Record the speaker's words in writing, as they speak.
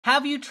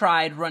Have you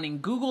tried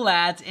running Google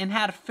Ads and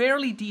had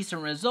fairly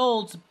decent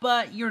results,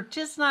 but you're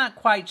just not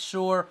quite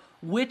sure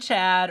which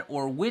ad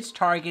or which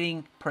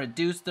targeting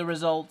produced the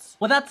results?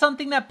 Well, that's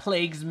something that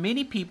plagues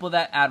many people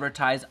that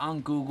advertise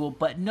on Google,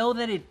 but know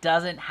that it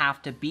doesn't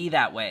have to be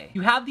that way.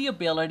 You have the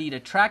ability to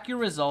track your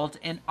results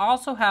and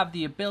also have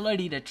the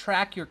ability to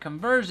track your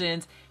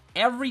conversions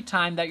every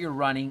time that you're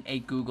running a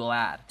Google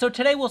ad. So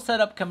today we'll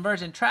set up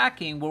conversion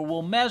tracking where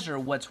we'll measure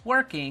what's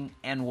working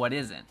and what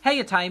isn't.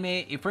 Hey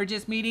Atime, if we're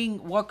just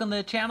meeting, welcome to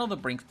the channel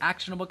that brings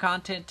actionable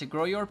content to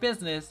grow your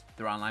business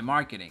through online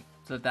marketing.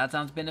 So if that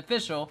sounds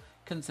beneficial,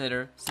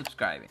 consider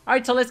subscribing. All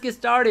right, so let's get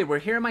started. We're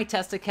here in my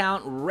test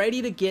account,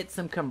 ready to get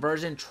some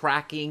conversion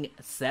tracking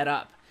set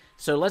up.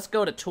 So let's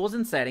go to tools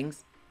and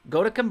settings,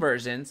 go to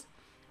conversions.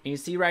 And you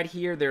see right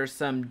here, there's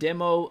some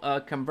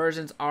demo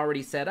conversions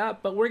already set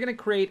up, but we're gonna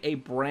create a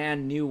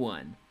brand new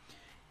one.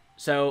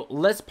 So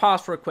let's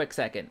pause for a quick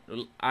second.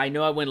 I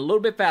know I went a little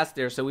bit fast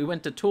there. So we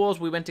went to tools,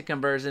 we went to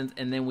conversions,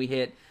 and then we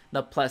hit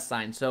the plus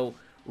sign. So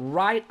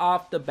right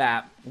off the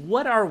bat,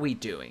 what are we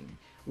doing?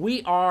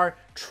 We are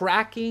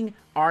tracking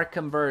our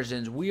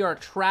conversions. We are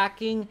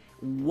tracking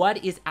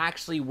what is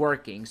actually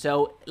working.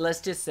 So let's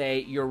just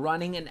say you're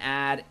running an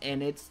ad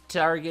and it's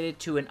targeted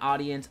to an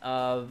audience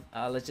of,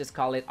 let's just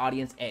call it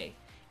audience A.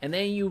 And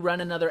then you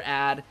run another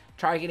ad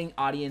targeting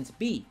audience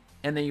B.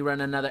 And then you run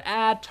another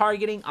ad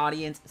targeting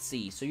audience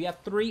C. So you have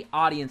 3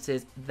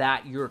 audiences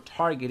that you're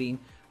targeting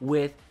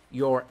with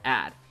your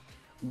ad.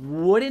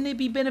 Wouldn't it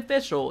be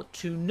beneficial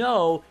to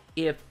know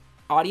if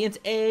audience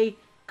A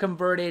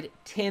converted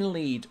 10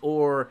 leads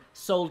or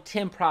sold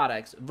 10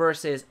 products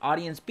versus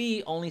audience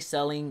B only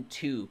selling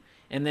 2,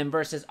 and then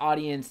versus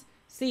audience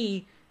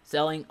C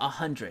selling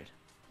 100?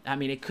 I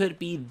mean, it could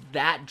be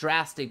that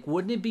drastic.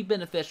 Wouldn't it be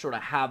beneficial to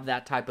have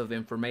that type of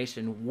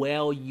information?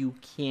 Well, you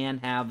can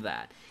have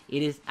that.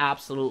 It is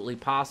absolutely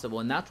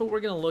possible, and that's what we're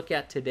going to look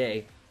at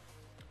today,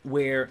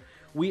 where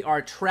we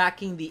are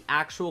tracking the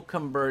actual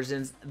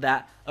conversions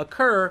that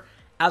occur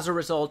as a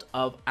result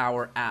of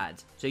our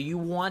ads. So you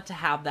want to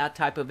have that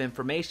type of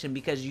information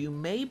because you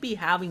may be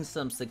having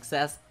some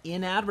success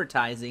in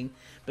advertising,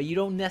 but you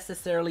don't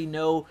necessarily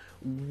know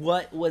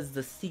what was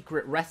the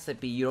secret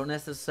recipe. You don't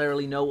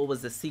necessarily know what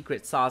was the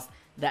secret sauce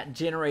that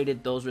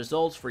generated those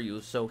results for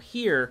you. So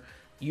here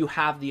you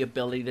have the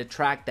ability to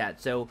track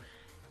that. So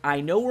I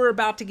know we're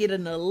about to get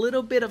in a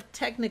little bit of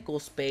technical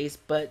space,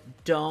 but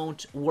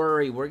don't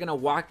worry. We're going to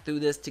walk through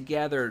this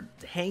together.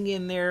 Hang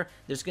in there.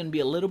 There's going to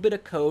be a little bit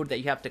of code that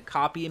you have to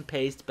copy and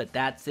paste, but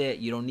that's it.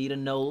 You don't need to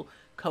know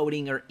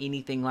coding or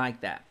anything like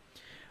that.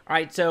 All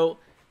right, so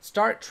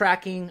start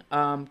tracking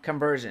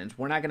conversions.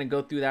 We're not going to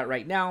go through that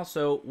right now,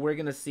 so we're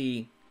going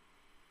to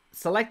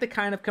select the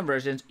kind of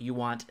conversions you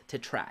want to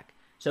track.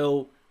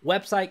 So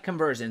website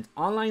conversions,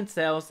 online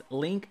sales,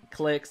 link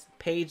clicks,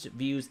 page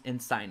views, and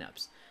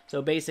signups.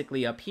 So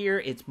basically up here,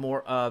 it's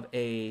more of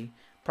a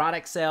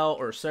product sale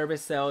or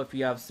service sale if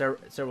you have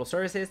several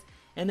services.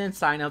 And then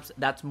signups,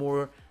 that's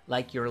more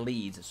like your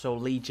leads, so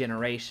lead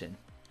generation.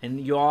 And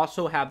you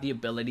also have the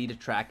ability to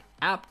track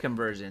app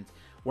conversions.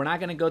 We're not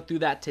going to go through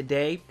that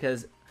today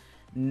because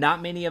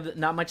not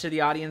much of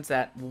the audience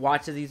that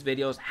watches these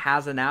videos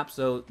has an app,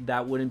 so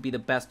that wouldn't be the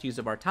best use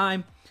of our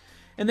time.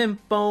 And then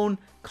phone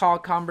call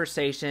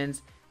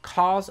conversations,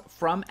 calls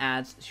from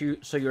ads,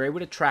 so you're able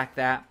to track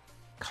that.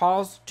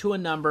 Calls to a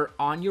number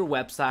on your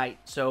website.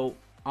 So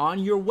on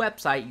your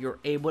website, you're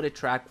able to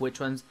track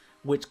the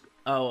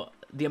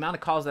amount of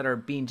calls that are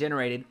being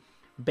generated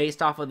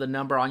based off of the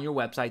number on your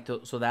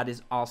website. So that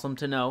is awesome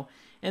to know.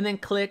 And then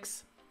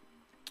clicks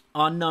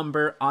on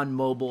number on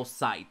mobile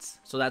sites.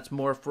 So that's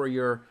more for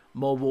your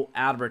mobile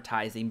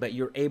advertising, but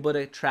you're able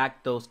to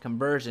track those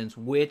conversions,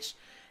 which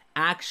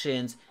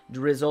actions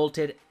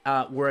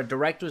were a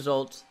direct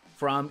result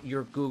from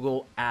your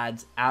Google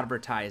Ads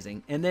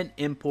advertising. And then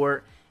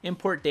import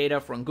data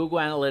from Google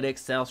Analytics,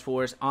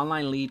 Salesforce,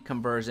 online lead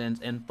conversions,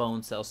 and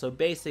phone sales. So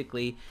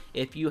basically,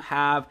 if you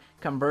have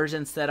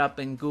conversions set up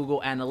in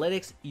Google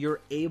Analytics,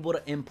 you're able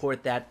to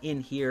import that in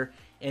here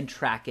and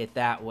track it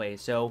that way.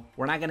 So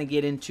we're not going to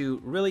get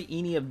into really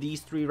any of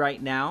these 3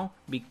 right now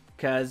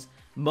because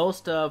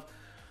most of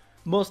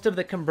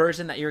the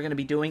conversion that you're going to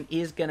be doing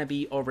is going to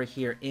be over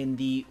here in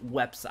the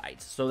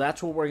websites. So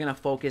that's what we're going to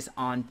focus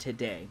on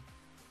today.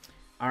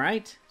 All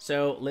right,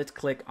 so let's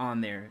click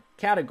on there.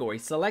 Category,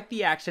 select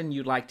the action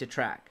you'd like to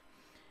track.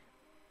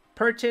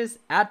 Purchase,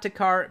 add to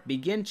cart,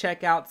 begin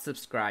checkout,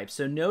 subscribe.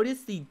 So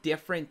notice the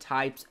different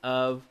types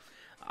of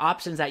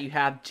options that you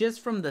have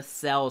just from the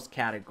sales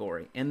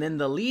category. And then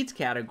the leads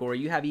category,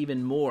 you have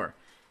even more.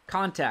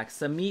 Contact,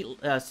 submit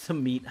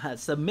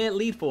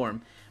lead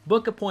form,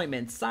 book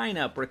appointment, sign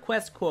up,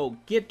 request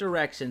quote, get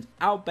directions,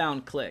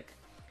 outbound click,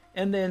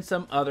 and then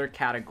some other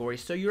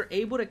categories. So you're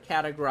able to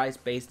categorize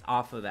based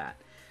off of that.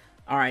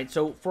 All right,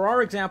 so for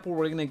our example,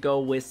 we're going to go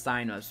with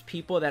signups,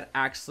 people that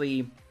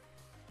actually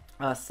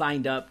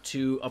signed up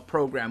to a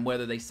program,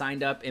 whether they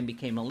signed up and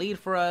became a lead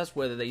for us,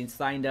 whether they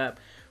signed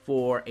up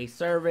for a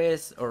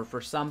service or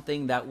for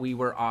something that we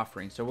were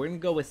offering. So we're going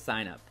to go with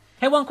sign up.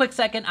 Hey, one quick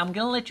second, I'm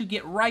gonna let you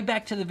get right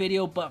back to the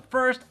video, but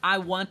first I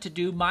want to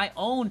do my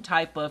own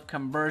type of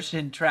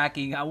conversion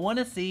tracking. I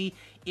wanna see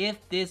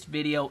if this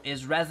video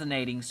is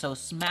resonating, so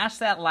smash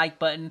that like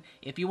button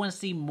if you wanna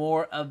see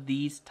more of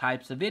these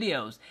types of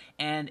videos.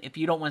 And if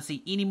you don't wanna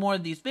see any more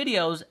of these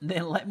videos,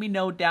 then let me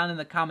know down in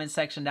the comment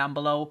section down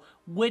below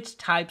which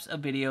types of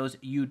videos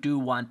you do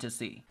want to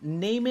see.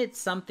 Name it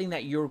something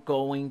that you're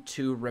going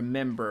to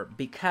remember,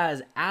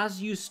 because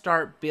as you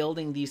start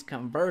building these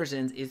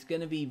conversions, it's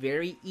going to be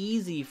very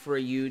easy for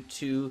you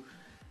to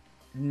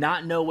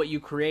not know what you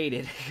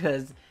created,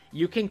 because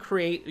you can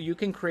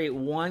create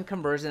one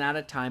conversion at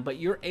a time, but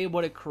you're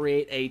able to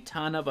create a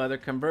ton of other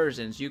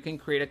conversions. You can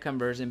create a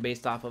conversion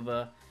based off of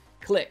a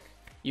click.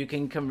 You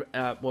can,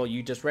 well,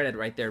 you just read it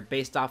right there,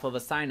 based off of a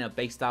sign up,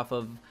 based off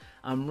of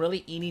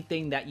really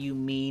anything that you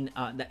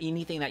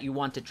anything that you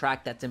want to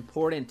track that's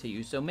important to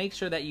you. So make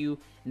sure that you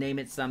name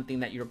it something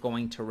that you're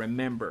going to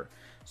remember.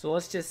 So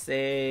let's just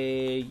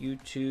say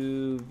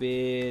YouTube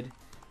vid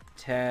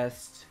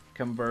test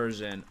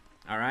conversion.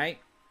 All right.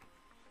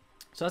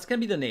 So that's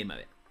going to be the name of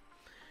it.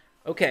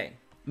 Okay.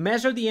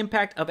 Measure the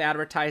impact of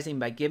advertising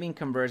by giving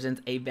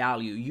conversions a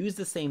value. Use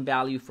the same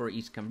value for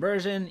each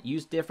conversion.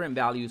 Use different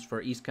values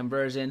for each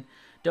conversion.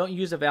 Don't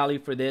use a value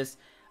for this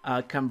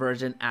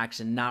conversion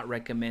action. Not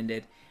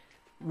recommended.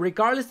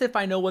 Regardless if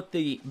I know what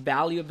the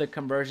value of the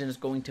conversion is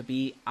going to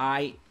be,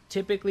 I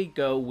typically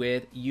go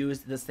with use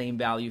the same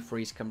value for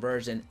each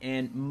conversion.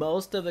 And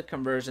most of the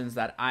conversions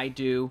that I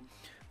do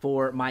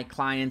for my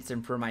clients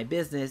and for my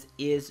business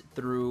is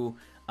through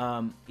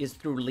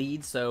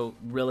leads, so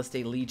real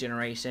estate lead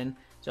generation.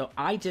 So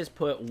I just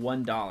put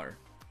 $1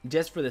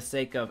 just for the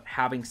sake of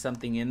having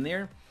something in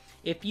there.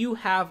 If you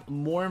have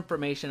more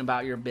information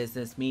about your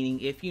business, meaning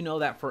if you know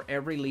that for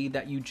every lead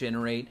that you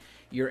generate,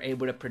 you're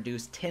able to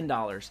produce $10,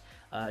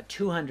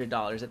 $200,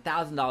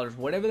 $1,000,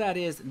 whatever that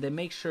is, then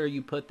make sure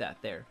you put that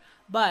there.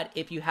 But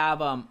if you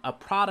have a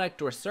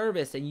product or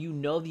service and you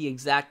know the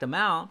exact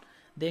amount,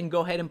 then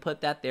go ahead and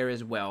put that there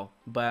as well.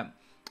 But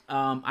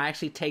I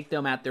actually take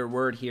them at their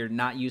word here,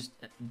 not use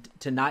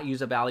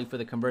a value for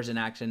the conversion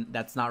action.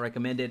 That's not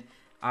recommended.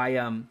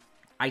 I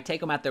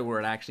take them at their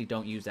word. I actually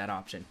don't use that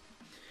option.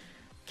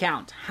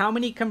 Count. How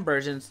many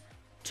conversions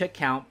to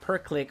count per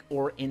click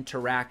or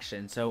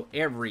interaction? So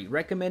every.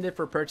 Recommended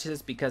for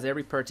purchases because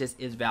every purchase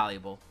is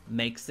valuable.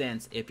 Makes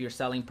sense. If you're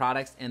selling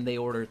products and they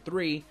order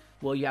 3,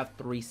 well, you have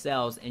 3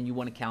 sales and you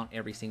want to count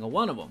every single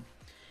one of them.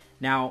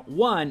 Now,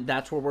 1,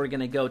 that's where we're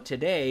going to go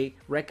today.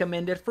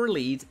 Recommended for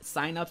leads,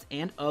 signups,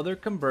 and other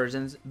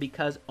conversions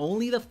because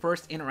only the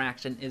first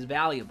interaction is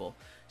valuable.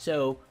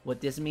 So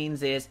what this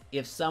means is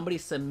if somebody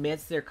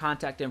submits their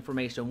contact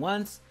information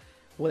once,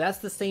 well, that's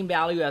the same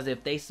value as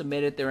if they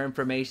submitted their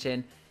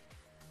information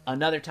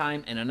another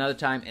time and another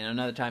time and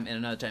another time and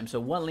another time. So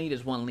 1 lead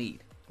is 1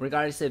 lead,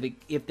 regardless of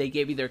if they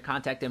gave you their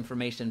contact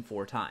information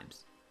 4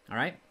 times. All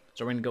right.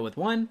 So we're going to go with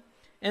 1.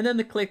 And then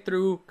the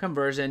click-through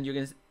conversion,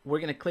 we're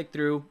going to click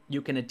through.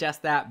 You can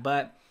adjust that,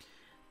 but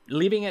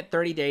leaving it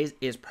 30 days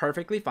is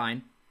perfectly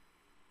fine.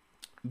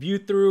 View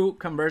through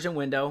conversion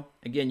window.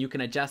 Again, you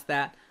can adjust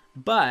that,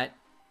 but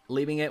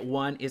leaving it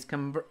 1 is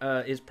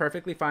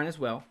perfectly fine as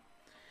well.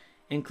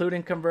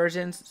 Including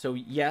conversions, so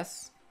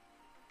yes.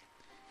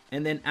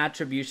 And then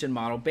attribution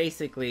model.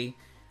 Basically,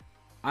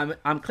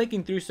 I'm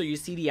clicking through so you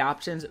see the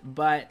options,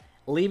 but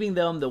leaving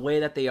them the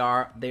way that they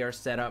are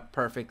set up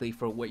perfectly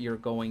for what you're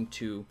going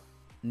to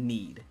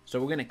need. So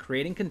we're going to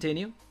create and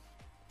continue.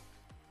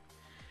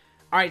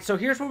 All right, so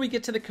here's where we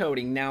get to the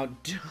coding. Now,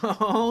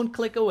 don't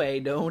click away.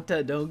 Don't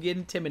get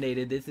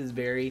intimidated. This is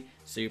very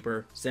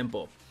super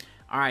simple.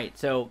 All right,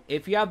 so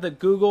if you have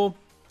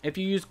if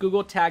you use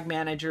Google Tag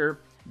Manager,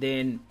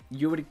 then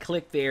you would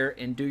click there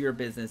and do your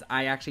business.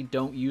 I actually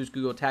don't use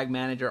Google Tag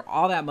Manager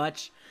all that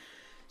much.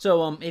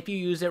 So if you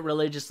use it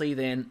religiously,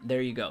 then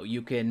there you go.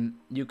 You can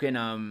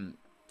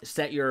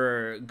set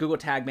your Google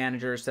Tag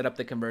Manager, set up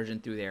the conversion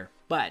through there.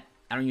 But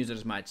I don't use it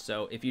as much.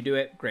 So if you do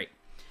it, great.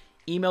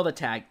 Email the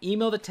tag.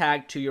 Email the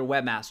tag to your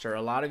webmaster.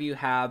 A lot of you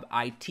have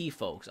IT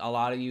folks. A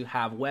lot of you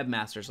have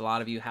webmasters. A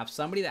lot of you have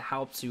somebody that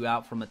helps you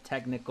out from a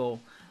technical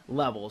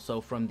level.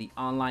 So from the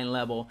online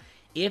level.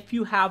 If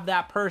you have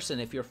that person,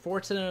 if you're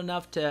fortunate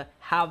enough to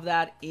have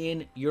that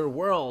in your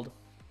world,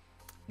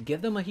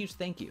 give them a huge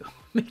thank you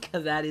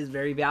because that is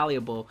very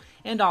valuable.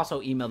 And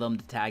also email them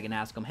the tag and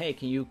ask them, hey,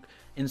 can you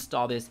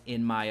install this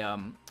in my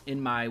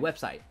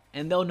website?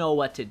 And they'll know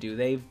what to do.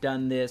 They've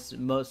done this.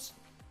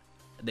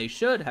 They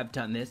should have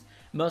done this.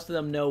 Most of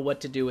them know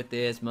what to do with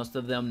this. Most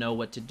of them know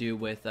what to do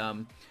with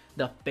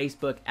the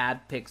Facebook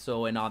ad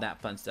pixel and all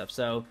that fun stuff.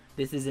 So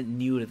this isn't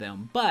new to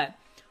them. But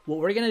what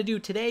we're going to do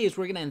today is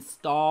we're going to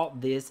install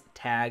this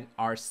tag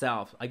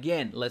ourselves.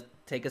 Again, let's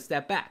take a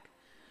step back.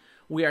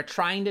 We are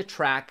trying to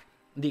track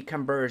the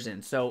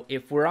conversion. So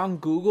if we're on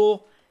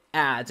Google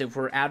Ads, if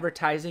we're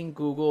advertising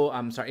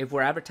if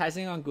we're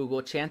advertising on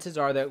Google, chances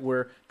are that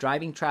we're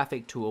driving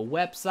traffic to a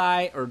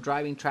website or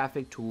driving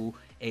traffic to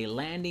a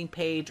landing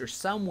page or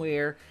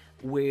somewhere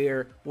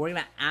where we're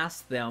going to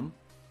ask them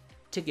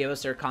to give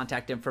us their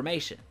contact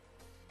information.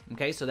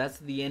 Okay, so that's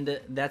the end.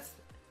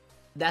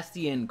 That's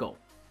the end goal.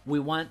 We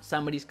want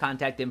somebody's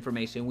contact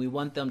information. We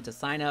want them to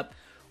sign up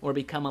or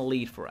become a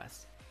lead for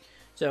us.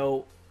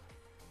 So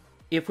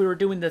if we were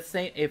doing the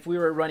same, if we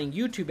were running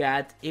YouTube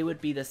ads, it would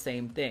be the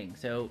same thing.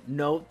 So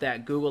note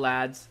that Google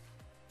Ads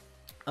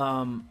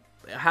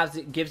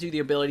gives you the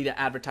ability to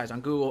advertise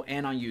on Google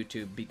and on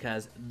YouTube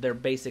because they're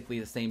basically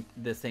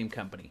the same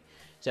company.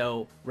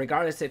 So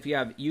regardless if you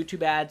have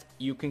YouTube ads,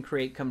 you can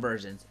create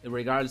conversions.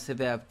 Regardless if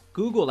you have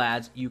Google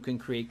ads, you can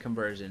create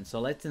conversions. So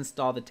let's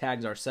install the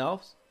tags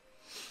ourselves.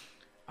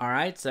 All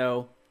right,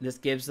 so this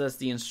gives us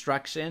the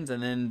instructions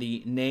and then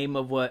the name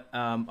of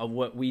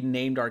what we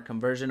named our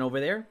conversion over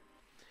there.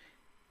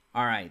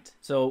 All right,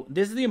 so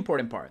this is the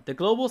important part. The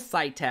global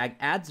site tag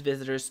adds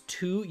visitors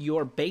to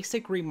your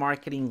basic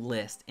remarketing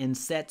list and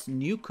sets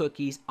new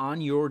cookies on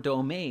your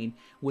domain,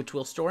 which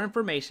will store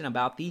information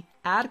about the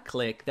ad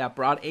click that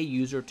brought a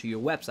user to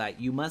your website.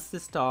 You must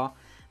install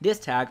this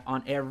tag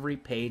on every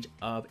page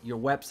of your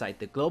website.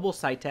 The global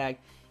site tag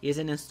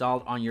isn't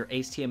installed on your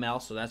HTML,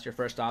 so that's your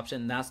first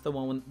option. That's the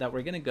one that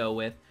we're gonna go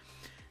with.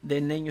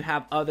 Then you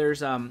have others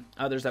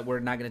that we're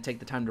not going to take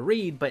the time to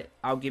read, but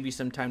I'll give you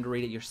some time to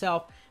read it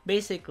yourself.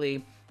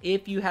 Basically,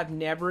 if you have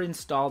never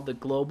installed the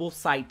global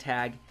site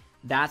tag,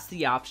 that's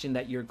the option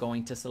that you're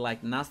going to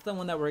select, and that's the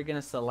one that we're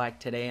going to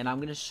select today. And I'm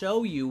going to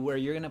show you where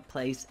you're going to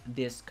place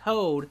this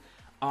code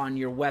on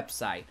your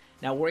website.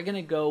 Now we're going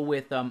to go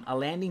with a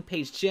landing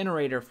page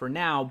generator for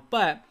now,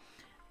 but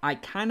I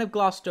kind of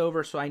glossed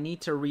over, so I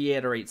need to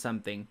reiterate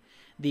something.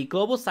 The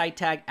global site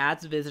tag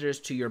adds visitors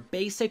to your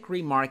basic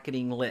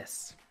remarketing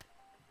lists.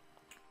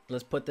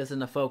 Let's put this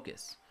into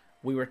focus.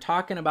 We were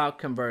talking about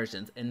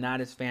conversions, and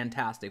that is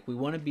fantastic. We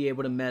want to be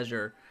able to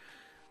measure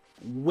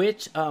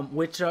which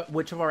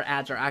of our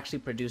ads are actually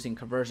producing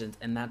conversions,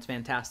 and that's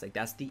fantastic.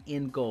 That's the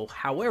end goal.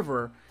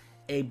 However,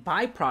 a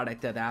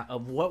byproduct of that,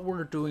 of what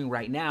we're doing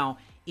right now,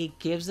 it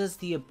gives us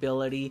the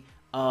ability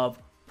of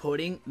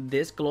putting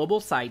this global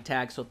site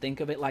tag. So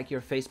think of it like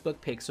your Facebook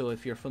pixel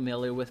if you're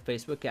familiar with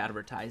Facebook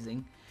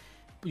advertising.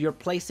 You're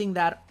placing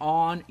that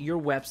on your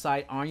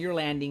website, on your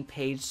landing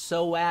page,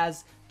 so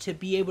as to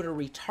be able to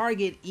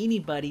retarget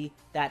anybody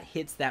that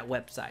hits that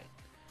website.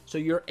 So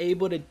you're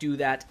able to do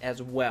that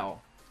as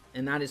well,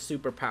 and that is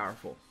super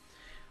powerful.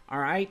 All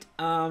right,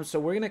 so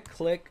we're gonna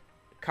click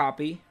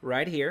copy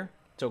right here.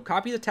 So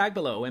copy the tag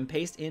below and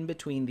paste in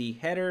between the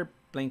header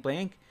blank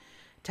blank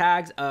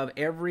tags of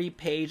every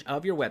page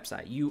of your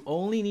website. You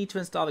only need to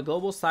install the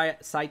global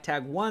site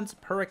tag once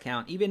per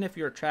account, even if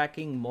you're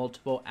tracking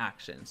multiple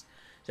actions.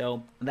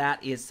 So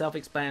that is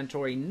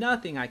self-explanatory.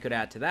 Nothing I could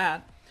add to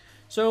that.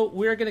 So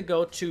we're going to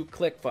go to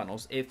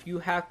ClickFunnels. If you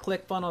have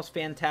ClickFunnels,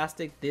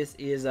 fantastic. This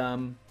is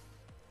a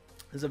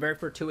very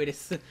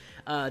fortuitous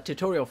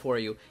tutorial for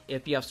you.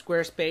 If you have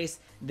Squarespace,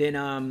 then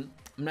I'm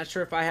not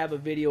sure if I have a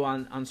video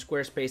on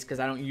Squarespace because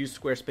I don't use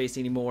Squarespace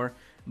anymore.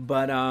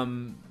 But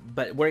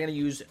we're going to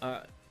use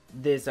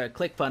this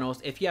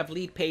ClickFunnels. If you have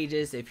lead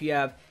pages, if you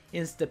have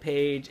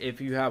Instapage, if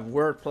you have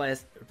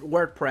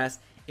WordPress,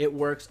 it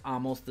works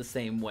almost the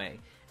same way.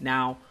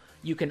 Now,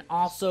 you can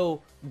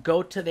also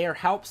go to their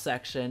help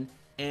section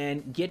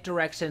and get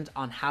directions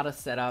on how to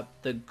set up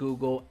the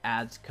Google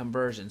Ads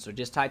conversion. So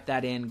just type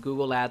that in,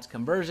 Google Ads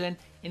conversion,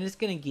 and it's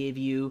going to give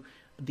you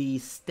the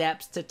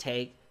steps to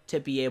take to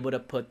be able to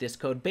put this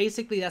code.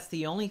 Basically, that's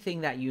the only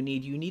thing that you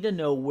need. You need to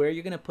know where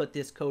you're going to put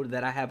this code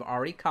that I have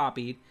already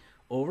copied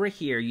over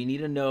here. You need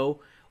to know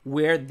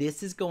where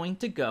this is going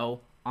to go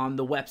on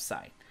the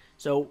website.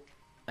 So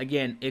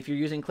again, if you're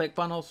using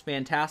ClickFunnels,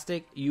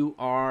 fantastic. You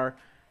are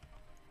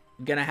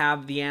going to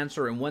have the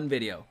answer in one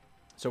video.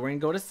 So we're going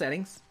to go to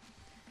settings,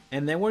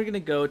 and then we're going to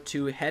go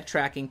to head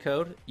tracking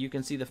code. You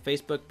can see the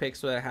Facebook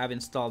pixel that I have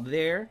installed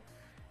there,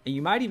 and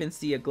you might even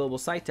see a global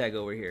site tag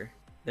over here.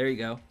 There you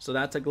go. So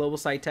that's a global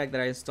site tag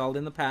that I installed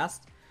in the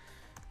past.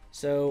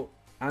 So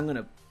I'm going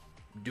to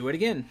do it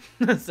again.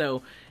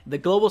 So the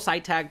global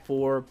site tag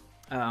for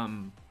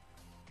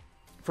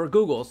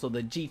Google, so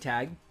the G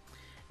tag,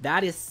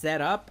 that is set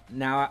up.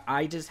 Now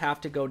I just have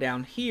to go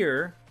down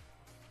here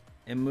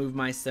and move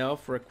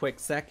myself for a quick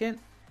second,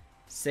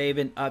 save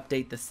and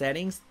update the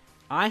settings.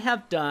 I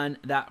have done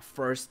that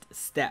first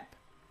step,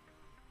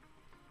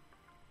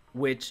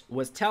 which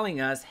was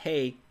telling us,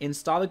 hey,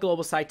 install the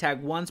global site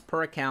tag once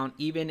per account,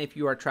 even if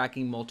you are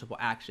tracking multiple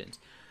actions.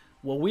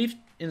 Well, we've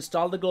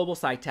installed the global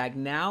site tag.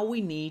 Now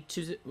we need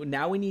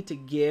to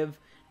give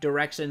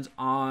directions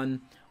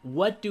on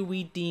what do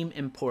we deem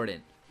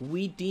important.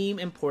 We deem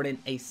important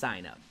a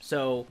sign up.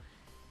 So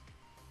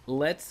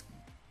let's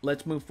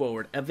move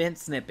forward. Event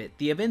snippet.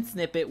 The event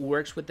snippet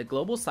works with the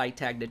global site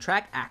tag to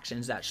track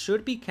actions that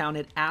should be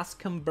counted as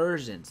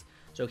conversions.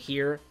 So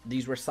here,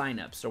 these were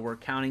signups, so we're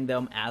counting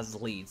them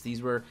as leads.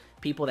 These were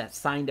people that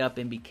signed up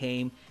and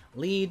became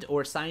leads,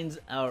 or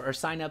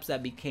signups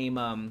that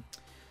became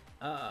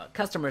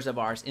customers of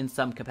ours in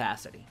some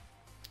capacity.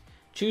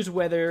 Choose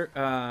whether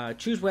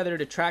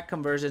to track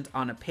conversions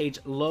on a page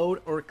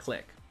load or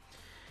click.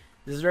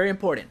 This is very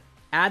important.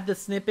 Add the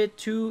snippet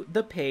to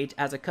the page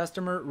as a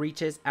customer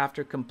reaches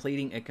after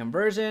completing a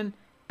conversion.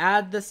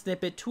 add the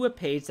snippet to a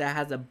page that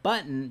has a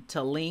button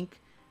to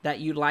link that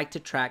you'd like to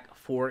track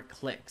for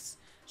clicks.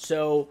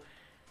 So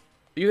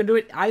you can do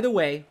it either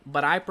way,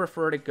 but I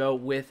prefer to go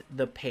with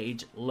the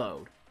page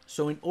load.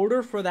 So in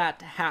order for that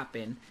to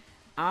happen,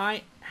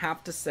 I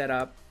have to set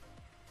up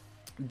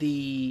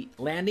the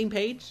landing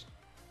page.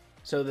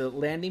 So the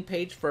landing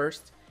page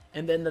first,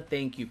 and then the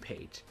thank you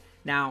page.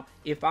 Now,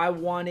 if I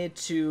wanted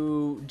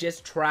to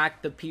just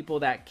track the people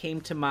that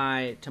came to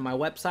my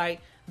website,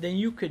 then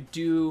you could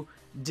do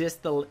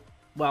just the,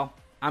 well,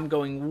 I'm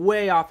going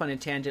way off on a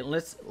tangent.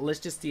 Let's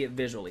just see it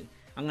visually.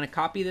 I'm going to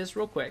copy this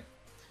real quick.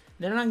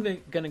 Then I'm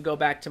going to go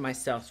back to my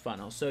sales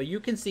funnel. So you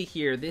can see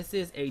here, this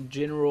is a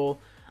general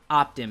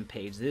opt-in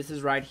page. This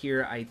is right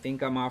here. I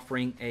think I'm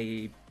offering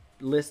a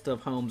list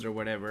of homes or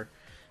whatever.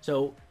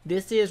 So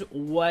this is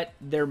what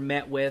they're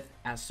met with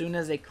as soon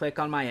as they click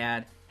on my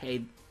ad.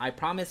 Hey, I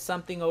promised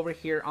something over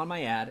here on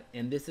my ad,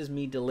 and this is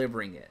me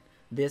delivering it.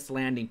 This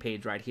landing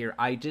page right here.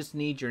 I just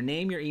need your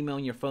name, your email,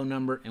 and your phone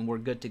number, and we're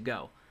good to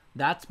go.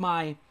 That's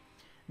my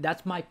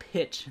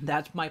pitch.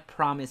 That's my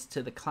promise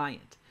to the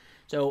client.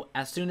 So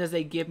as soon as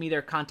they give me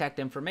their contact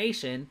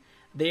information,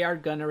 they are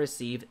gonna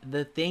receive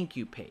the thank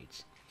you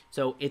page.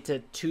 So it's a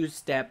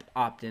two-step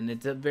opt-in.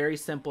 It's a very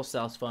simple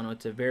sales funnel.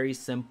 It's a very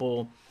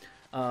simple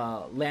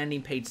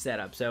landing page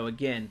setup. So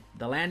again,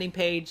 the landing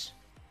page,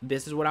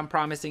 this is what I'm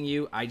promising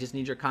you. I just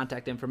need your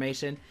contact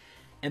information.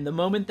 And the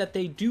moment that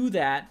they do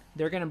that,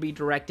 they're gonna be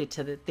directed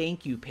to the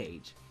thank you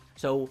page.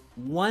 So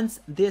once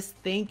this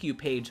thank you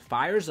page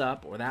fires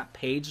up, or that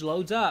page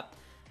loads up,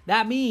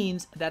 that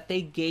means that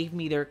they gave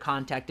me their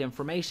contact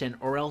information,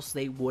 or else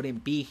they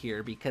wouldn't be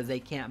here, because they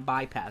can't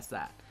bypass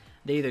that.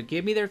 They either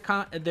give me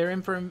their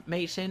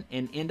information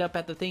and end up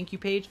at the thank you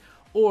page,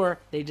 or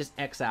they just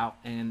X out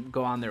and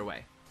go on their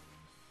way.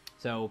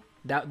 So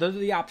those are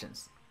the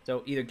options.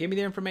 So either give me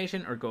their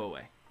information or go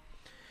away.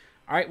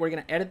 All right, we're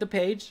gonna edit the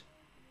page.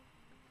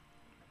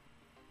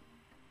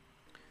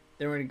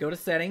 Then we're gonna go to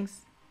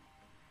settings.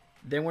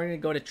 Then we're gonna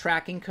go to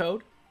tracking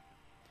code.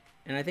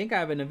 And I think I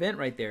have an event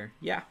right there.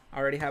 Yeah, I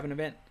already have an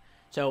event.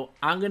 So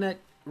I'm gonna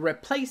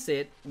replace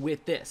it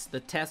with this, the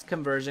test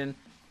conversion,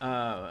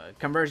 YouTube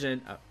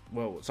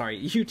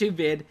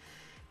vid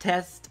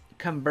test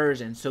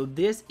conversion. So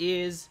this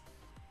is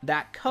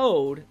that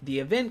code, the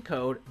event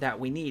code that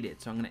we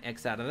needed. So I'm gonna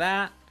X out of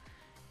that,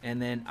 and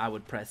then I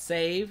would press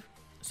save.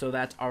 So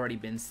that's already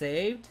been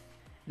saved.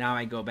 Now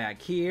I go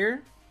back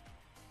here.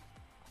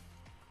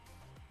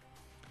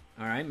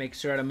 All right, make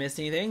sure I don't miss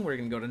anything. We're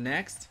gonna go to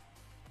next.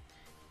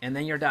 And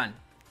then you're done.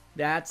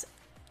 That's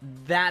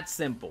that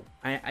simple.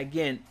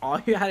 Again, all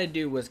you had to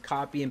do was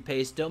copy and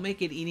paste. Don't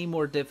make it any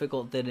more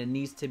difficult than it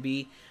needs to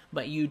be,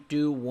 but you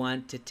do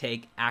want to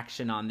take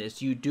action on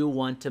this. You do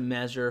want to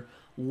measure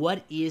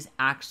what is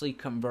actually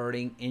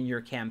converting in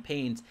your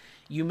campaigns.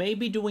 You may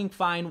be doing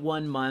fine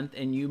 1 month,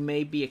 and you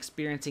may be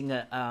experiencing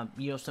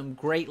some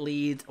great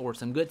leads or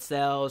some good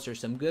sales or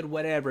some good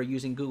whatever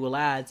using Google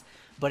Ads,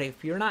 but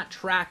if you're not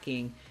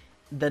tracking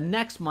the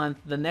next month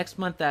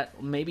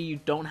that maybe you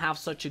don't have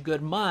such a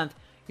good month,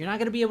 you're not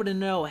going to be able to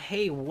know,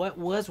 hey, what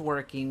was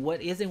working,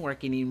 what isn't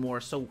working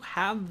anymore. So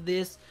have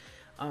this,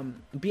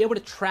 be able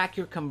to track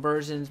your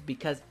conversions,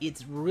 because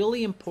it's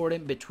really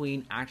important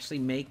between actually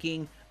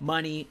making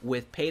money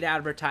with paid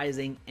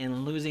advertising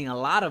and losing a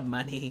lot of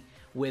money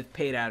with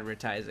paid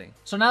advertising.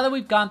 So now that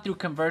we've gone through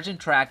conversion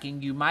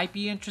tracking, you might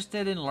be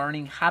interested in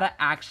learning how to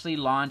actually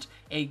launch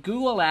a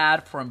Google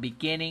ad from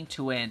beginning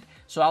to end.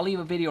 So I'll leave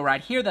a video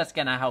right here that's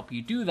gonna help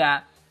you do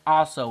that.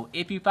 Also,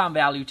 if you found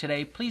value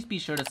today, please be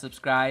sure to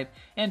subscribe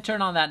and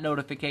turn on that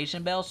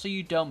notification bell so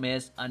you don't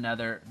miss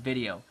another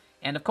video.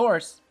 And of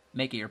course,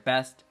 make it your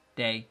best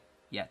day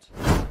yet.